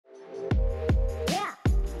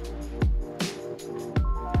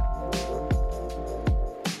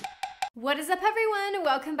What is up everyone?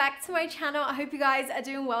 Welcome back to my channel. I hope you guys are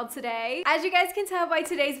doing well today. As you guys can tell by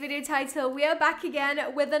today's video title, we are back again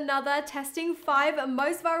with another testing 5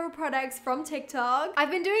 most viral products from TikTok.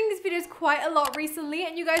 I've been doing these videos quite a lot recently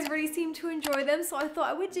and you guys really seem to enjoy them, so I thought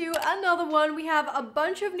I would do another one. We have a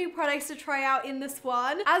bunch of new products to try out in this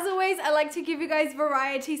one. As always, I like to give you guys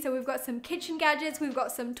variety, so we've got some kitchen gadgets, we've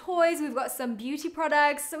got some toys, we've got some beauty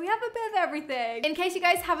products, so we have a bit of everything. In case you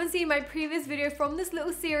guys haven't seen my previous video from this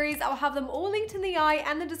little series, I'll have them all linked in the eye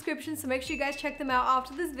and the description, so make sure you guys check them out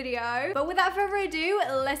after this video. But without further ado,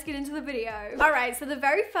 let's get into the video. Alright, so the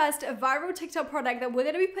very first viral TikTok product that we're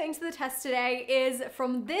going to be putting to the test today is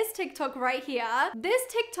from this TikTok right here. This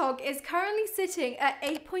TikTok is currently sitting at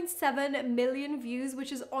 8.7 million views,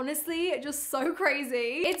 which is honestly just so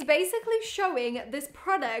crazy. It's basically showing this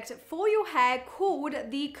product for your hair called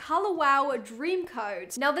the Color Wow Dream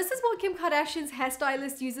Coat. Now this is what Kim Kardashian's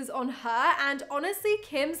hairstylist uses on her, and honestly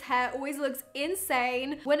Kim's hair always looks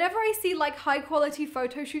insane. Whenever I see like high quality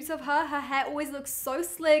photo shoots of her hair always looks so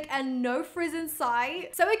slick and no frizz in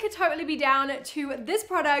sight. So it could totally be down to this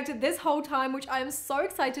product this whole time, which I am so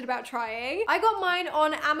excited about trying. I got mine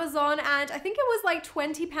on Amazon and I think it was like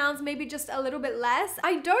 £20, maybe just a little bit less.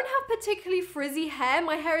 I don't have particularly frizzy hair.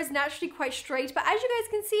 My hair is naturally quite straight, but as you guys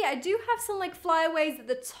can see, I do have some like flyaways at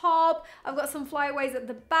the top. I've got some flyaways at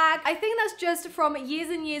the back. I think that's just from years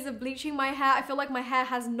and years of bleaching my hair. I feel like my hair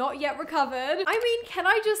has not yet recovered. I mean, can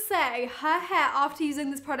I just say, her hair after using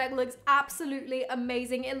this product looks absolutely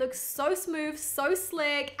amazing. It looks so smooth, so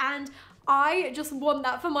slick, and I just want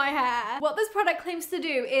that for my hair. What this product claims to do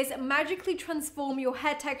is magically transform your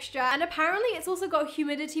hair texture, and apparently it's also got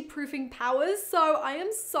humidity proofing powers, so I am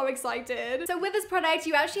so excited. So with this product,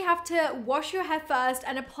 you actually have to wash your hair first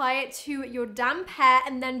and apply it to your damp hair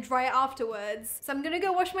and then dry it afterwards. So I'm gonna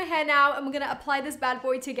go wash my hair now and we're gonna apply this bad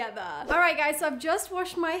boy together. Alright guys, so I've just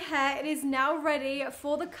washed my hair. It is now ready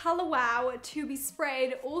for the Color Wow to be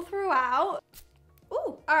sprayed all throughout.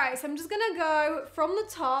 Ooh, alright, so I'm just gonna go from the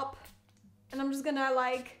top, and I'm just gonna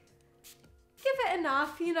like give it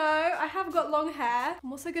enough, you know. I have got long hair.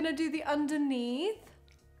 I'm also gonna do the underneath.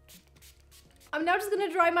 I'm now just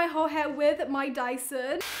gonna dry my whole hair with my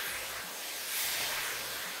Dyson.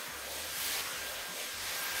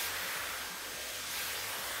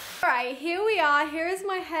 Alright, here we are. Here is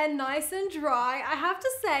my hair nice and dry. I have to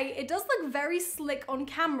say, it does look very slick on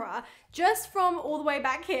camera, just from all the way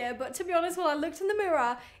back here, but to be honest, when I looked in the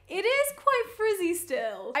mirror, it is quite frizzy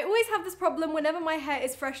still. I always have this problem whenever my hair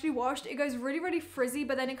is freshly washed. It goes really, really frizzy,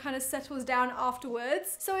 but then it kind of settles down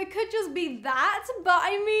afterwards. So it could just be that, but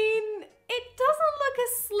I mean, it doesn't look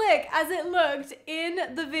as slick as it looked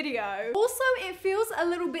in the video. Also, it feels a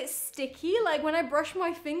little bit sticky. Like when I brush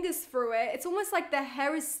my fingers through it, it's almost like the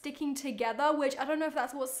hair is sticking together, which I don't know if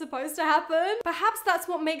that's what's supposed to happen. Perhaps that's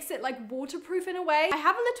what makes it like waterproof in a way. I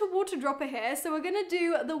have a little water dropper here, so we're gonna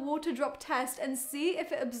do the water drop test and see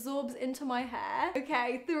if it absorbs into my hair.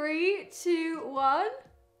 Okay, 3, 2, 1.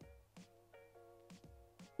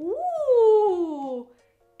 Ooh!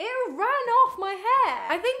 It ran off my hair.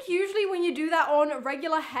 I think usually when you do that on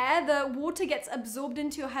regular hair, the water gets absorbed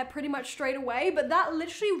into your hair pretty much straight away, but that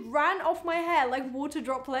literally ran off my hair like water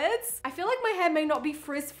droplets. I feel like my hair may not be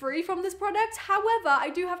frizz-free from this product. However, I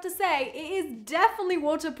do have to say, it is definitely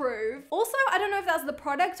waterproof. Also, I don't know if that's the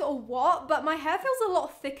product or what, but my hair feels a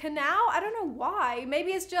lot thicker now. I don't know why.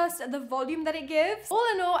 Maybe it's just the volume that it gives. All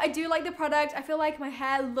in all, I do like the product. I feel like my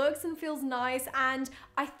hair looks and feels nice, and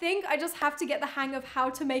I think I just have to get the hang of how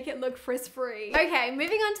to make it look frizz-free. Okay,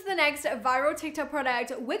 moving on to the next viral TikTok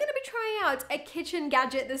product, we're gonna be trying out a kitchen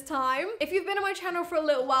gadget this time. If you've been on my channel for a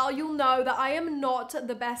little while, you'll know that I am not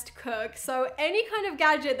the best cook, so any kind of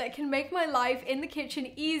gadget that can make my life in the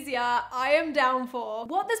kitchen easier, I am down for.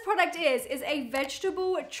 What this product is a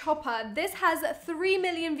vegetable chopper. This has 3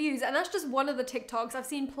 million views, and that's just one of the TikToks. I've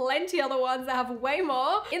seen plenty other ones that have way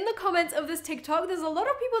more. In the comments of this TikTok, there's a lot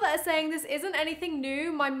of people that are saying this isn't anything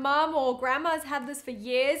new. My mum or grandma has had this for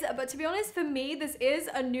years, but to be honest, for me, this is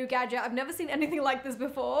a new gadget. I've never seen anything like this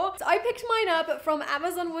before. So I picked mine up from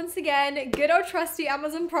Amazon once again, good old trusty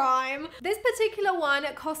Amazon Prime. This particular one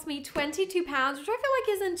cost me £22, which I feel like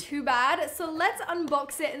isn't too bad. So let's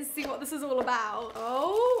unbox it and see what this is all about.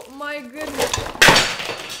 Oh my goodness.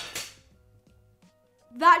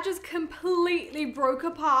 That just completely broke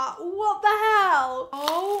apart. What the hell?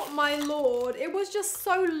 Oh my lord. It was just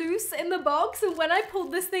so loose in the box, and when I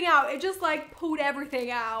pulled this thing out, it just like pulled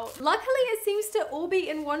everything out. Luckily, it seems to all be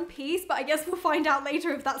in one piece, but I guess we'll find out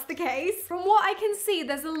later if that's the case. From what I can see,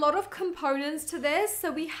 there's a lot of components to this.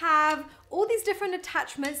 So we have all these different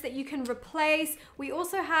attachments that you can replace. We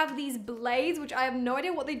also have these blades, which I have no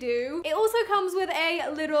idea what they do. It also comes with a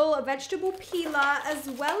little vegetable peeler, as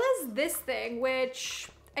well as this thing, which,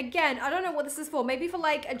 again, I don't know what this is for. Maybe for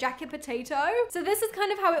like a jacket potato. So this is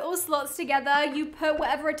kind of how it all slots together. You put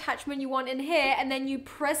whatever attachment you want in here, and then you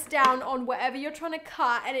press down on whatever you're trying to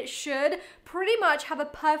cut, and it should pretty much have a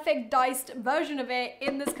perfect diced version of it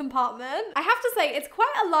in this compartment. I have to say, it's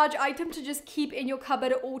quite a large item to just keep in your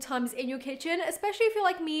cupboard at all times in your kitchen, especially if you're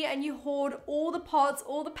like me and you hoard all the pots,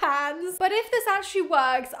 all the pans. But if this actually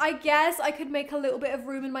works, I guess I could make a little bit of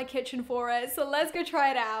room in my kitchen for it. So let's go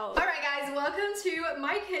try it out. All right, guys, welcome to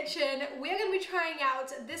my kitchen. We're gonna be trying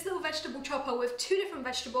out this little vegetable chopper with 2 different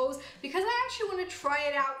vegetables because I actually want to try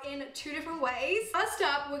it out in 2 different ways. First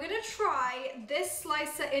up, we're gonna try this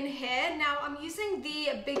slicer in here. Now, I'm using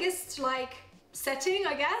the biggest like setting,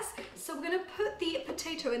 I guess. So we're gonna put the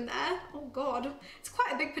potato in there. Oh God, it's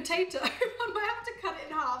quite a big potato. I might have to cut it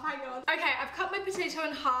in half, hang on. Okay, I've cut my potato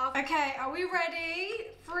in half. Okay, are we ready?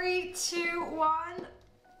 3, 2, 1.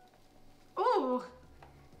 Oh,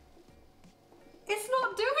 it's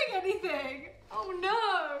not doing anything. Oh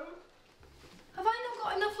no. Have I not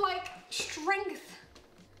got enough like strength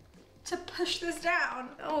to push this down?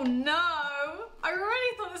 Oh no. I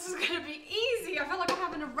really thought this was gonna be easy. I feel like I'm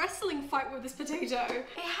having a wrestling fight with this potato. It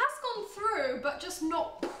has gone through, but just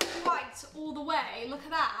not quite all the way. Look at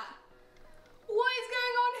that. What is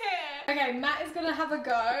going on here? Okay, Matt is gonna have a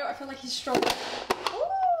go. I feel like he's strong. Ooh,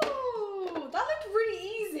 that looked really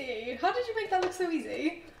easy. How did you make that look so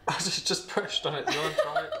easy? I just pushed on it. Do you want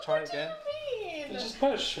to try it again? What do you mean? Just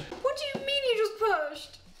push. What do you mean you just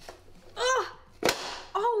pushed? Ugh.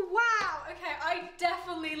 Oh wow. Okay, I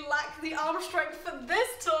definitely lack the arm strength for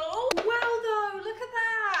this tool. Wow though, look at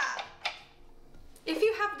that. If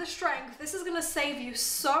you have the strength, this is gonna save you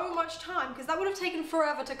so much time because that would have taken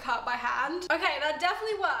forever to cut by hand. Okay, that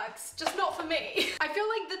definitely works, just not for me. I feel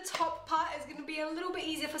like the top part is gonna be a little bit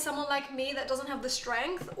easier for someone like me that doesn't have the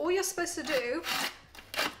strength. All you're supposed to do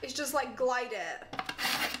is just like glide it,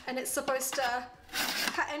 and it's supposed to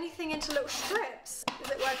cut anything into little strips.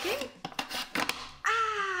 Is it working?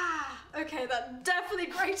 Ah! Okay, that definitely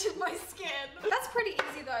grated my skin. That's pretty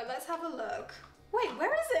easy though. Let's have a look. Wait,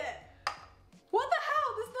 where is it? What the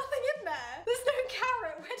hell? There's nothing in there. There's no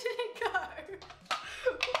carrot. Where did it go?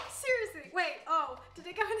 Seriously. Wait, oh, did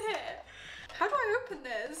it go in here? How do I open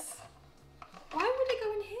this? Why would it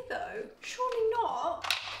go in here though? Surely not.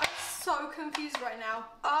 I'm so confused right now.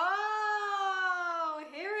 Oh,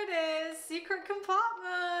 here it is. Secret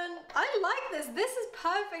compartment. I like this. This is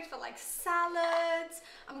perfect for like salads.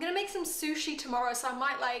 I'm gonna make some sushi tomorrow, so I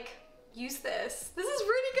might like use this. This is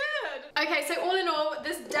really good. Okay, so all in all,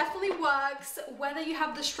 this definitely works. Whether you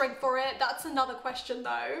have the strength for it, that's another question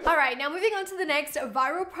though. All right, now moving on to the next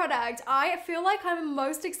viral product. I feel like I'm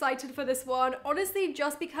most excited for this one, honestly,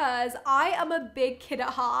 just because I am a big kid at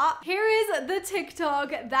heart. Here is the TikTok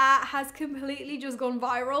that has completely just gone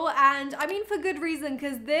viral, and I mean for good reason,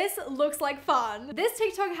 because this looks like fun. This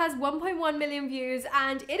TikTok has 1.1 million views,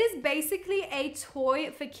 and it is basically a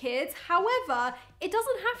toy for kids. However, it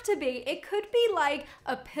doesn't have to be. It could be like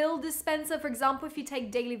a pill dispenser, for example, if you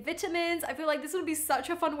take daily vitamins. I feel like this would be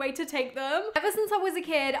such a fun way to take them. Ever since I was a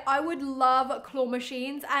kid, I would love claw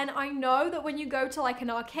machines, and I know that when you go to like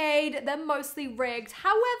an arcade, they're mostly rigged.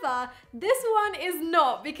 However, this one is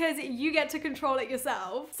not, because you get to control it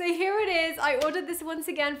yourself. So here it is. I ordered this once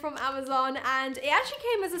again from Amazon, and it actually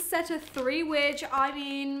came as a set of 3, which, I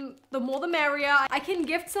mean, the more the merrier. I can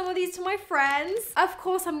gift some of these to my friends. Of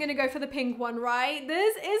course, I'm gonna go for the pink one, right?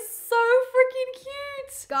 This is so freaking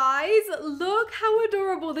cute. Guys, look how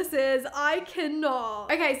adorable this is. I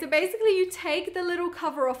cannot. Okay, so basically you take the little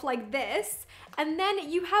cover off like this, and then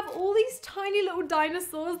you have all these tiny little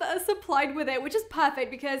dinosaurs that are supplied with it, which is perfect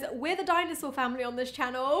because we're the dinosaur family on this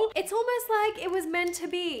channel. It's almost like it was meant to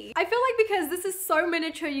be. I feel like because this is so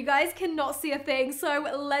miniature, you guys cannot see a thing, so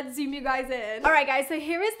let's zoom you guys in. All right, guys, so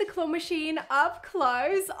here is the claw machine up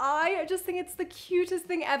close. I just think it's the cutest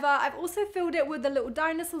thing ever. I've also filled it with the little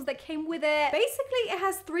dinosaurs that came with it. Basically, it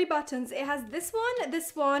has 3 buttons. It has this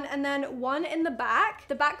one, and then one in the back.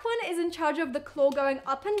 The back one is in charge of the claw going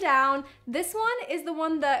up and down. This one is the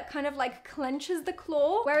one that kind of like clenches the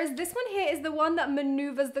claw, whereas this one here is the one that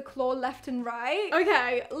maneuvers the claw left and right.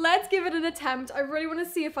 Okay, let's give it an attempt. I really want to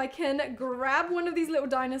see if I can grab one of these little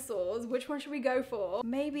dinosaurs. Which one should we go for?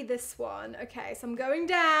 Maybe this one. Okay, so I'm going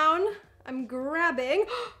down. I'm grabbing.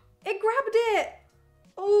 It grabbed it.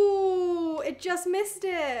 Oh, it just missed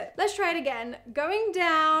it. Let's try it again. Going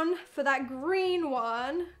down for that green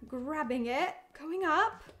one, grabbing it, going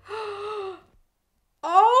up.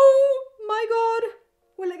 Oh my God.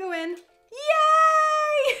 Will it go in?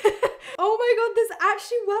 Yay! Oh my god, this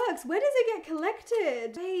actually works. Where does it get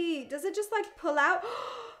collected? Wait, does it just like pull out?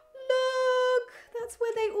 Look, that's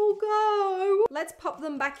where they all go. Let's pop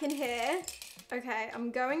them back in here. Okay,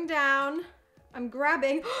 I'm going down. I'm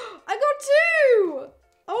grabbing. I got 2!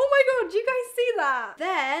 Oh my god, do you guys see that?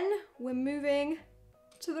 Then we're moving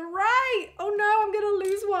to the right. Oh no, I'm gonna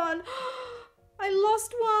lose one. I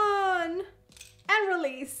lost one. And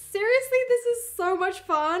release. Seriously, this is so much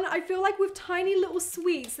fun. I feel like with tiny little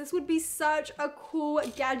sweets, this would be such a cool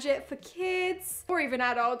gadget for kids or even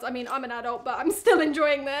adults. I mean, I'm an adult, but I'm still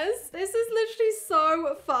enjoying this. This is literally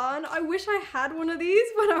so fun. I wish I had one of these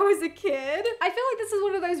when I was a kid. I feel like this is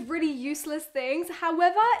one of those really useless things.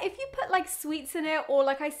 However, if you put like sweets in it, or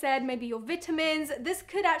like I said, maybe your vitamins, this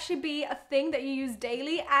could actually be a thing that you use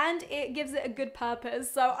daily and it gives it a good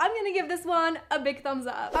purpose. So I'm gonna give this one a big thumbs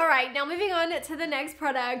up. All right, now moving on to the next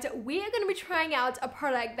product, we are going to be trying out a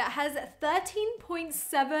product that has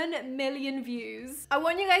 13.7 million views. I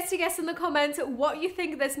want you guys to guess in the comments what you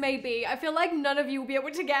think this may be. I feel like none of you will be able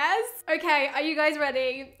to guess. Okay, are you guys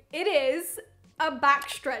ready? It is a back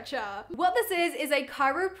stretcher. What this is a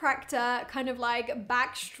chiropractor kind of like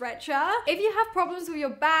back stretcher. If you have problems with your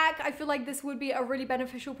back, I feel like this would be a really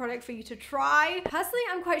beneficial product for you to try. Personally,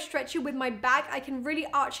 I'm quite stretchy with my back. I can really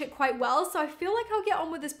arch it quite well, so I feel like I'll get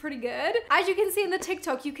on with this pretty good. As you can see in the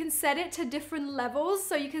TikTok, you can set it to different levels,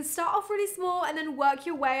 so you can start off really small and then work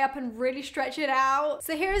your way up and really stretch it out.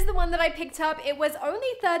 So here is the one that I picked up. It was only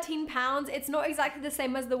 13 pounds. It's not exactly the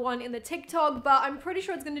same as the one in the TikTok, but I'm pretty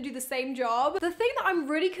sure it's gonna do the same job. The thing that I'm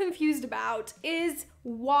really confused about is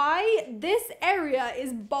why this area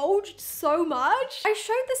is bulged so much. I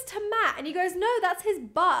showed this to Matt and he goes, no, that's his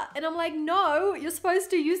butt. And I'm like, no, you're supposed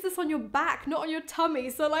to use this on your back, not on your tummy.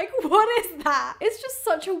 So like, what is that? It's just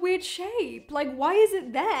such a weird shape. Like, why is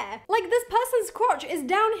it there? Like, this person's crotch is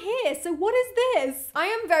down here. So what is this? I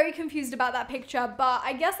am very confused about that picture, but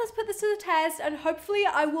I guess let's put this to the test and hopefully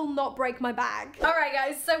I will not break my back. All right,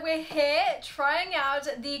 guys, so we're here trying out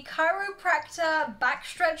the chiropractor back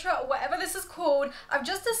stretcher or whatever this is called. I've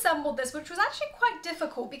just assembled this, which was actually quite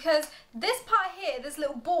difficult because this part here, this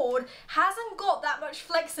little board, hasn't got that much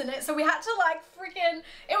flex in it. So we had to like freaking,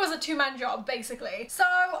 it was a two-man job basically. So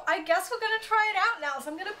I guess we're gonna try it out now. So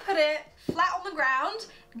I'm gonna put it flat on the ground.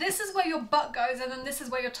 This is where your butt goes and then this is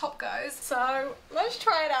where your top goes. So let's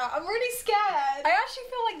try it out. I'm really scared. I actually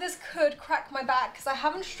feel like this could crack my back because I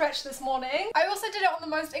haven't stretched this morning. I also did it on the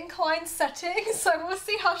most inclined setting, so we'll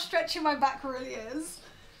see how stretchy my back really is.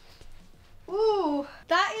 Ooh,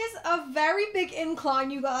 that is a very big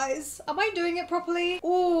incline, you guys. Am I doing it properly?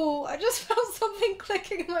 Ooh, I just felt something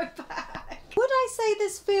clicking in my back. Would I say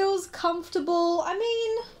this feels comfortable? I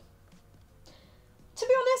mean, to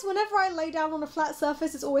be honest, whenever I lay down on a flat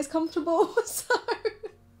surface, it's always comfortable, so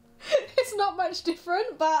it's not much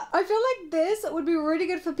different, but I feel like this would be really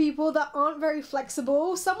good for people that aren't very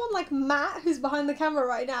flexible. Someone like Matt, who's behind the camera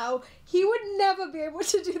right now, he would never be able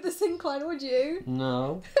to do this incline, would you?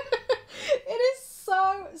 No. It is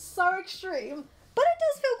so extreme, but it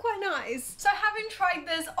does feel quite nice. So having tried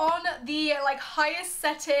this on the like highest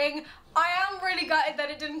setting, I am really gutted that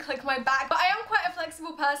it didn't click my back, but I am quite a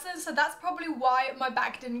flexible person, so that's probably why my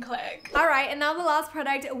back didn't click. All right, and now the last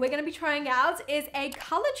product we're gonna be trying out is a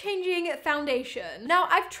color changing foundation. Now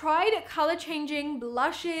I've tried color changing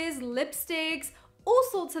blushes, lipsticks, all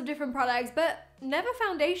sorts of different products, but never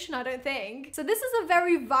foundation, I don't think. So this is a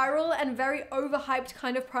very viral and very overhyped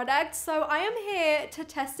kind of product, so I am here to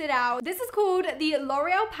test it out. This is called the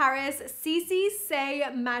L'Oreal Paris CC Say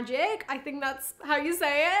Magic. I think that's how you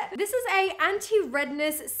say it. This is a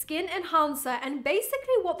anti-redness skin enhancer, and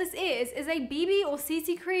basically what this is a BB or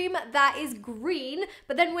CC cream that is green,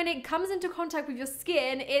 but then when it comes into contact with your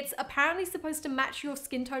skin, it's apparently supposed to match your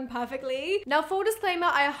skin tone perfectly. Now, full disclaimer,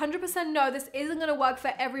 I 100% know this isn't gonna work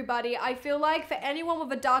for everybody. I feel like for anyone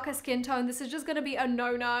with a darker skin tone, this is just gonna be a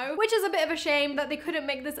no-no, which is a bit of a shame that they couldn't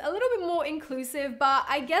make this a little bit more inclusive, but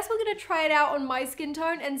I guess we're gonna try it out on my skin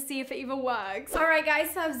tone and see if it even works. All right,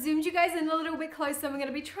 guys, so I've zoomed you guys in a little bit closer. We're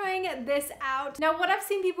gonna be trying this out. Now, what I've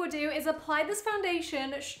seen people do is apply this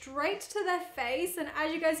foundation straight to their face, and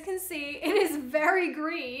as you guys can see, it is very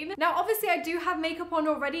green. Now, obviously, I do have makeup on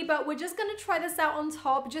already, but we're just gonna try this out on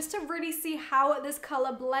top just to really see how this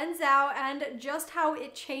color blends out and just how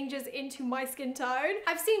it changes into my skin tone.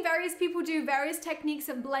 I've seen various people do various techniques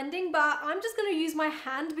of blending, but I'm just gonna use my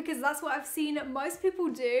hand because that's what I've seen most people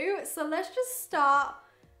do. So let's just start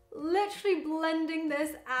literally blending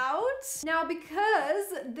this out. Now, because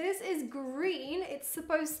this is green, it's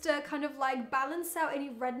supposed to kind of like balance out any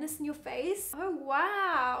redness in your face. Oh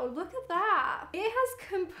wow, look at that. It has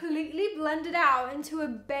completely blended out into a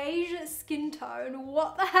beige skin tone.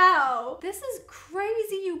 What the hell? This is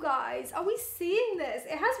crazy, you guys. Are we seeing this?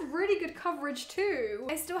 It has really good coverage too.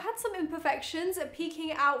 I still had some imperfections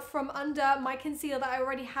peeking out from under my concealer that I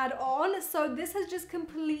already had on, so this has just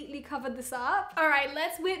completely covered this up. All right,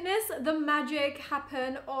 let's witness the magic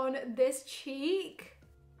happen on this cheek.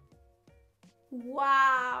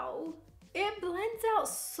 Wow. It blends out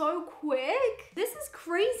so quick. This is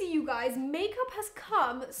crazy, you guys. Makeup has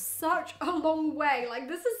come such a long way. Like,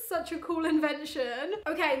 this is such a cool invention.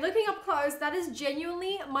 Okay, looking up close, that is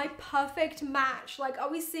genuinely my perfect match. Like, are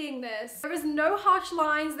we seeing this? There is no harsh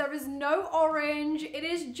lines. There is no orange. It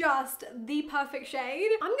is just the perfect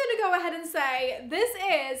shade. I'm gonna go ahead and say this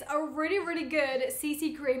is a really, really good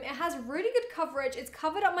CC cream. It has really good coverage. It's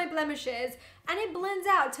covered up my blemishes, and it blends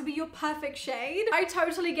out to be your perfect shade. I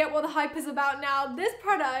totally get what the hype is about now. This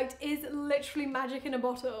product is literally magic in a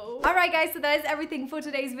bottle. All right, guys, so that is everything for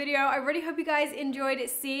today's video. I really hope you guys enjoyed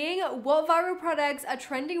seeing what viral products are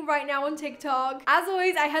trending right now on TikTok. As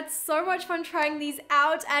always, I had so much fun trying these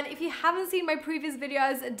out, and if you haven't seen my previous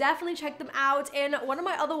videos, definitely check them out. In one of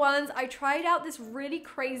my other ones, I tried out this really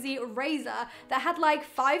crazy razor that had like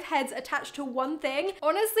 5 heads attached to one thing.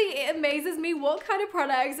 Honestly, it amazes me what kind of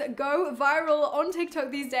products go viral on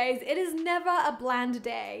TikTok these days. It is never a bland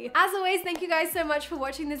day. As always, thank you guys so much for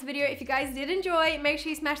watching this video. If you guys did enjoy, make sure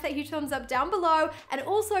you smash that huge thumbs up down below, and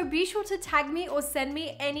also be sure to tag me or send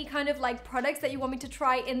me any kind of like products that you want me to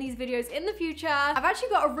try in these videos in the future. I've actually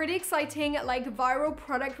got a really exciting like viral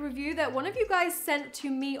product review that one of you guys sent to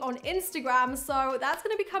me on Instagram, so that's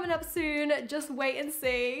gonna be coming up soon. Just wait and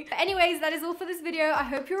see. But anyways, that is all for this video. I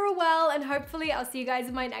hope you're all well, and hopefully I'll see you guys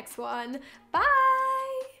in my next one.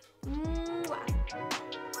 Bye!